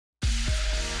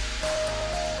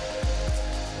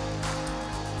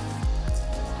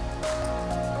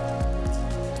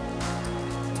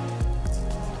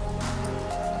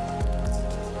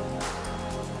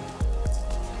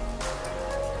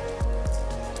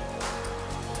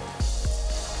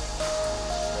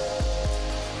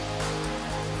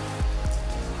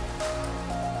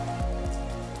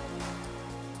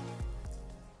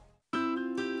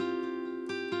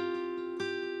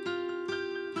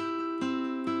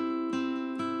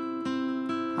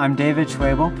I'm David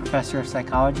Schwebel, Professor of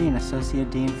Psychology and Associate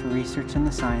Dean for Research in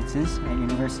the Sciences at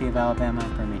University of Alabama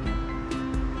at Birmingham.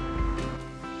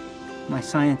 My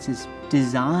science is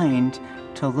designed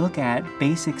to look at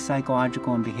basic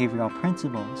psychological and behavioral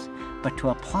principles, but to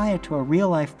apply it to a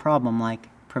real-life problem like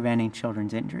preventing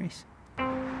children's injuries.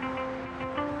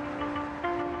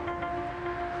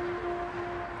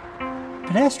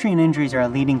 Pedestrian injuries are a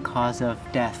leading cause of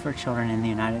death for children in the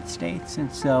United States,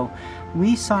 and so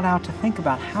we sought out to think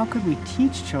about how could we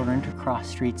teach children to cross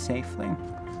streets safely.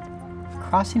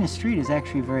 Crossing a street is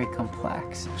actually very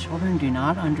complex. Children do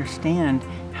not understand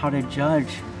how to judge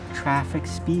traffic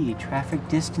speed, traffic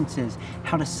distances,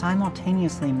 how to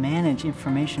simultaneously manage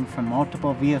information from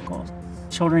multiple vehicles.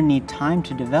 Children need time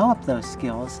to develop those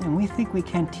skills, and we think we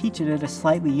can teach it at a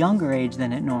slightly younger age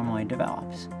than it normally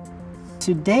develops.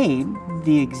 To date,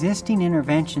 the existing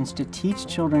interventions to teach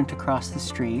children to cross the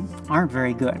street aren't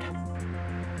very good.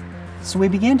 So we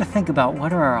began to think about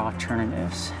what are our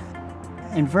alternatives,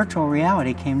 and virtual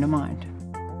reality came to mind.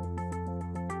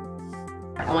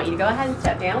 I want you to go ahead and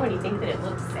step down when you think that it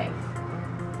looks safe.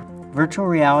 Virtual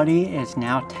reality is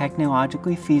now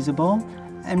technologically feasible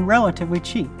and relatively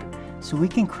cheap. So we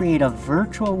can create a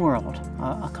virtual world,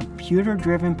 a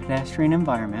computer-driven pedestrian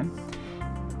environment,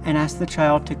 and ask the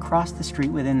child to cross the street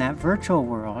within that virtual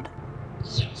world.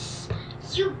 Yes,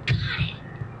 you got it.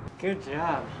 Good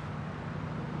job.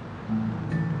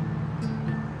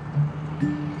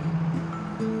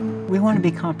 We want to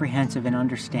be comprehensive in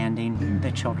understanding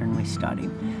the children we study.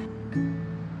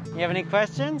 You have any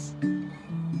questions?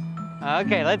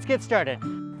 Okay, let's get started.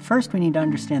 First, we need to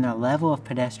understand their level of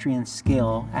pedestrian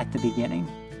skill at the beginning.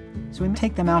 So we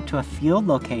take them out to a field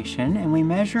location and we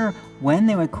measure when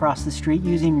they would cross the street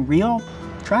using real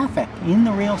traffic in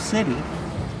the real city.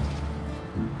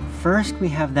 First, we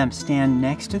have them stand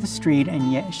next to the street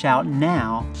and shout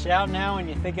now. Shout now when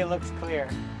you think it looks clear.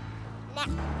 Now.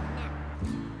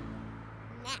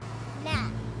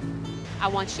 Now. I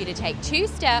want you to take 2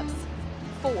 steps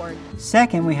forward.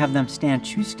 Second, we have them stand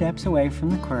 2 steps away from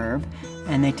the curb,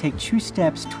 and they take 2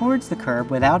 steps towards the curb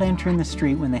without entering the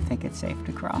street when they think it's safe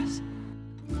to cross.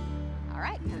 All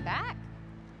right, come back.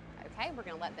 Okay, we're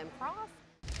going to let them cross.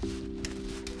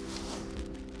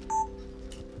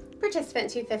 Participant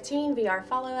 215, VR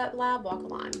follow-up lab, walk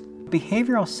along.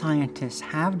 Behavioral scientists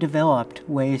have developed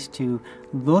ways to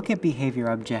look at behavior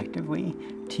objectively,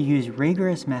 to use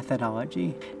rigorous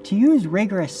methodology, to use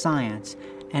rigorous science,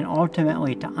 and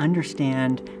ultimately to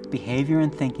understand behavior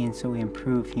and thinking so we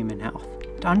improve human health.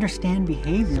 To understand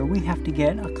behavior, we have to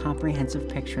get a comprehensive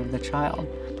picture of the child.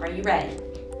 Are you ready?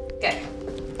 Good.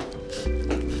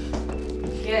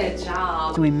 Good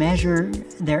job. So we measure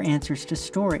their answers to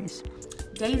stories.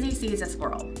 Daisy sees a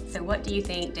squirrel. So what do you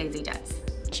think Daisy does?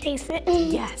 Chase it.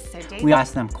 Yes, so Daisy... We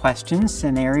ask them questions,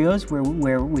 scenarios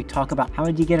where we talk about how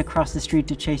would you get across the street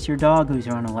to chase your dog who's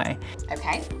run away.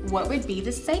 Okay, what would be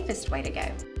the safest way to go?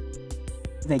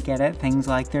 They get at things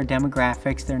like their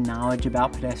demographics, their knowledge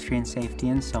about pedestrian safety,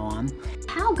 and so on.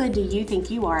 How good do you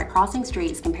think you are at crossing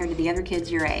streets compared to the other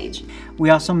kids your age? We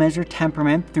also measure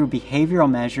temperament through behavioral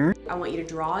measures. I want you to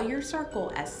draw your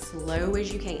circle as slow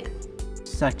as you can.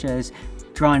 Such as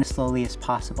drawing as slowly as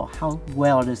possible. How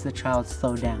well does the child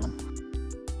slow down?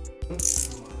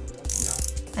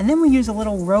 And then we use a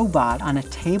little robot on a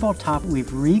tabletop.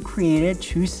 We've recreated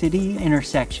 2 city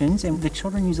intersections, and the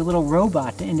children use a little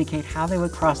robot to indicate how they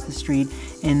would cross the street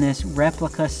in this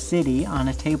replica city on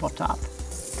a tabletop.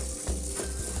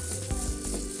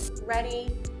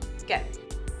 Ready, go.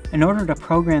 In order to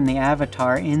program the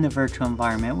avatar in the virtual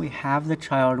environment, we have the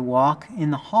child walk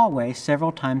in the hallway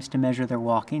several times to measure their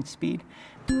walking speed.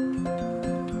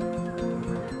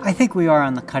 I think we are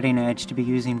on the cutting edge to be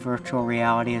using virtual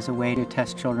reality as a way to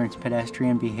test children's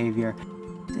pedestrian behavior.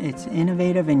 It's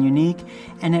innovative and unique,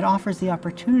 and it offers the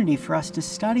opportunity for us to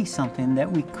study something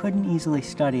that we couldn't easily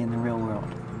study in the real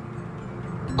world.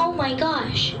 Oh my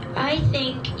gosh, I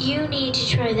think you need to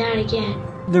try that again.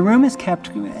 The room is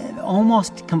kept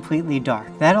almost completely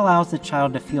dark. That allows the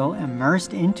child to feel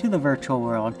immersed into the virtual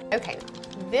world. Okay,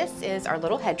 this is our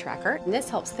little head tracker, and this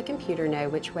helps the computer know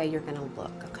which way you're going to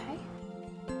look, okay?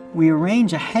 We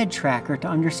arrange a head tracker to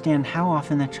understand how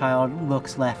often the child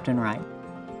looks left and right.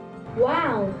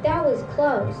 Wow, that was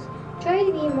close. Try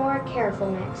to be more careful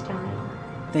next time.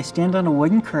 They stand on a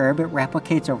wooden curb. It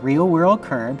replicates a real-world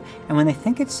curb, and when they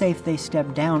think it's safe, they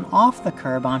step down off the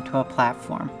curb onto a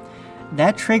platform.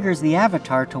 That triggers the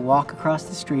avatar to walk across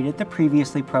the street at the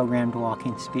previously programmed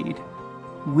walking speed.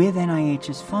 With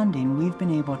NIH's funding, we've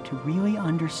been able to really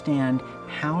understand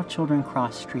how children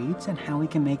cross streets and how we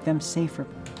can make them safer.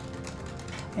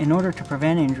 In order to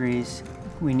prevent injuries,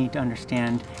 We need to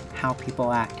understand how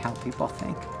people act, how people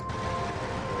think.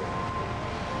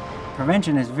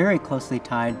 Prevention is very closely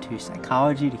tied to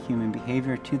psychology, to human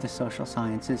behavior, to the social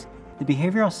sciences. The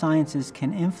behavioral sciences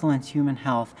can influence human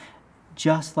health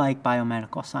just like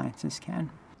biomedical sciences can.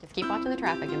 Just keep watching the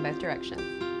traffic in both directions.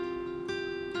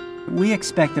 We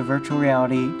expect the virtual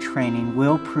reality training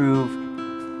will prove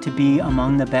to be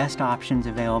among the best options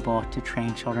available to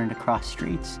train children to cross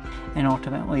streets and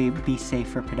ultimately be safe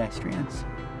for pedestrians.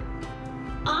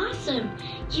 Awesome!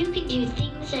 You can do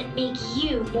things that make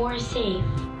you more safe.